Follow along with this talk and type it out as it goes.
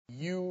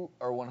You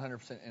are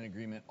 100% in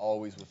agreement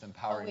always with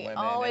empowering women. We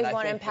always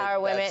want to empower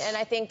women, and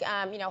I think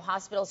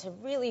hospitals have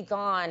really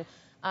gone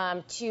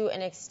to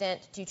an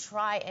extent to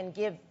try and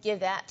give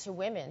that to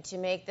women, to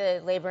make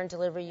the labor and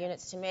delivery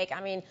units,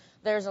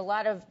 there's a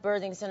lot of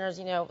birthing centers,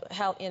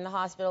 help in the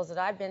hospitals that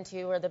I've been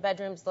to where the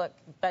bedrooms look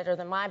better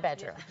than my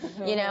bedroom,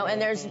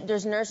 and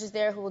there's nurses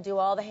there who will do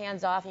all the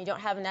hands off, and you don't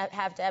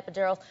have to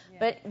epidural. Yeah.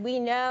 But we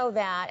know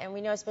that, and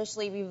we know,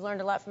 especially we've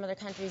learned a lot from other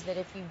countries, that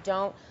if you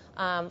don't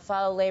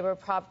follow labor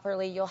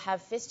properly, you'll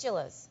have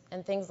fistulas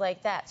and things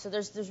like that. So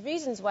there's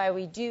reasons why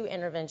we do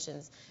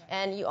interventions. Right.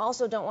 And you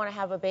also don't want to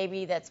have a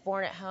baby that's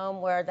born at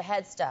home where the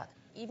head's stuck.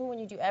 Even when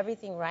you do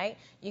everything right,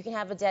 you can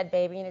have a dead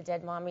baby and a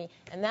dead mommy,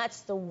 and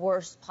that's the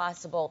worst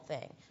possible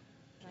thing.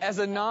 As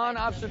a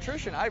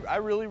non-obstetrician, I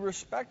really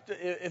respect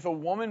if a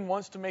woman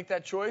wants to make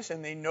that choice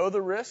and they know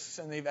the risks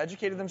and they've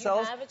educated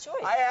themselves. You have a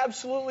choice. I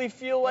absolutely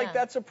feel like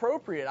that's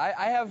appropriate.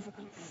 I have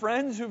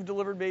friends who've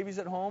delivered babies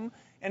at home,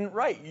 and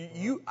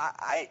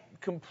I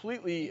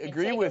completely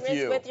agree with you. You can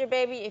take a risk with your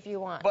baby if you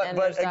want, but and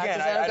there's again,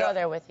 that'll go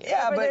there with you.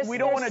 Yeah, but we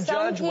don't want to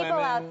judge women people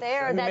out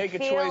there who that make a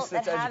feel choice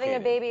that's that having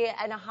educated. a baby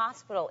in a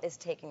hospital is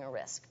taking a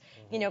risk.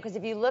 Because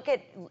if you look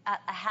at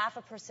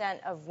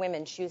 0.5% of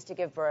women choose to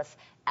give birth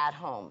at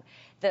home.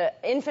 The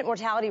infant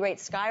mortality rate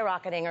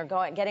skyrocketing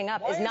or getting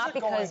up is not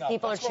because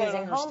people are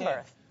choosing home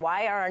birth.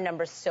 Why are our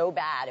numbers so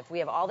bad if we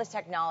have all this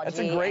technology? That's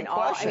a great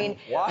question.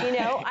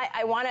 Why?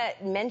 I want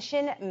to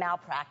mention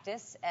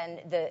malpractice and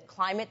the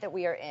climate that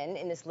we are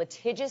in this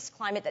litigious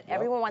climate that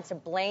everyone wants to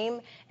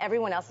blame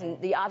everyone else,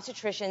 and the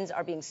obstetricians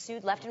are being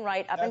sued left and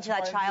right up until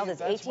that child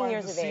is 18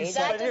 years of age.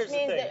 That just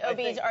means that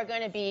OBs are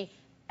going to be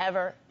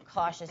ever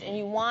cautious, and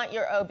you want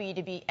your OB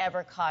to be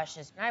ever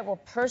cautious. And I will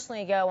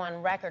personally go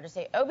on record to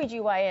say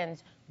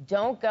OBGYNs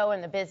don't go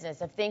in the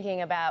business of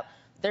thinking about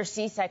their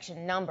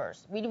C-section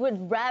numbers. We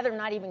would rather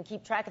not even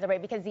keep track of the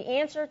rate, because the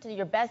answer to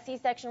your best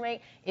C-section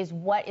rate is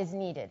what is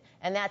needed,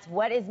 and that's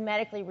what is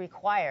medically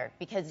required,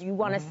 because you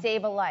want to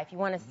save a life, you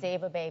want to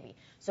save a baby.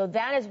 So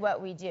that is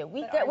what we do.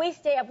 We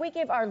stay up, we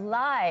give our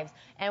lives,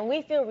 and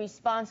we feel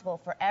responsible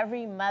for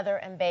every mother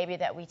and baby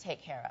that we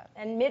take care of.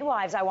 And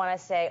midwives, I want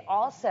to say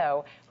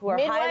also, who are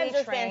highly trained.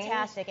 Midwives are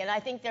fantastic, and I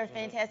think they're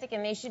fantastic,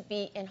 and they should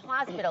be in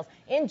hospitals.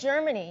 In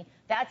Germany,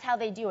 that's how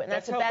they do it, and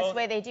that's the best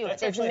way they do it.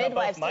 There's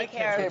midwives take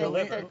care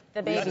of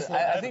the babies.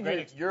 I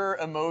think your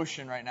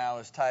emotion right now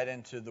is tied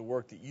into the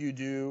work that you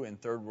do in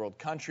third world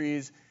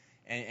countries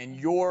and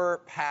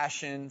your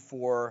passion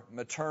for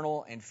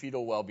maternal and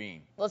fetal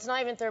well-being. Well, it's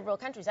not even third world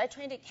countries. I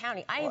trained at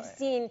county. I have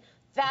seen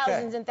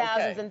thousands and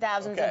thousands and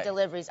thousands of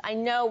deliveries. I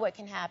know what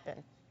can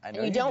happen. And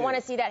you don't want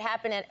to see that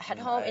happen at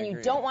home, and you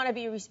don't want to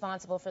be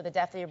responsible for the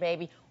death of your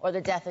baby or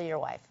the death of your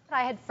wife.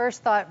 I had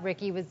first thought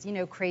Ricki was,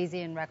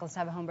 crazy and reckless to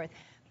have a home birth.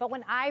 But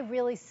when I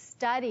really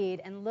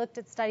studied and looked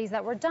at studies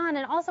that were done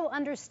and also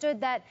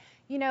understood that,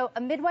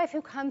 a midwife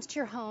who comes to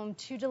your home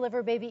to deliver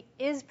a baby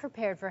is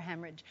prepared for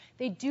hemorrhage.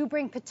 They do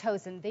bring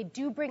Pitocin. They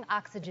do bring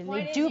oxygen.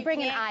 They do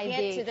bring an IV.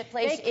 Get to the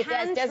place if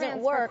that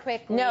doesn't work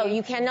quickly. No,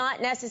 you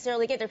cannot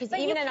necessarily get there, because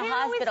even in a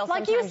hospital,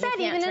 like you said,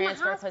 even in a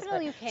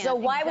hospital you can't. So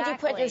why would you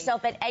put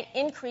yourself at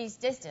increased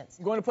distance?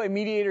 I'm going to play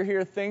mediator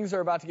here. Things are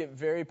about to get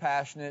very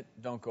passionate.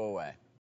 Don't go away.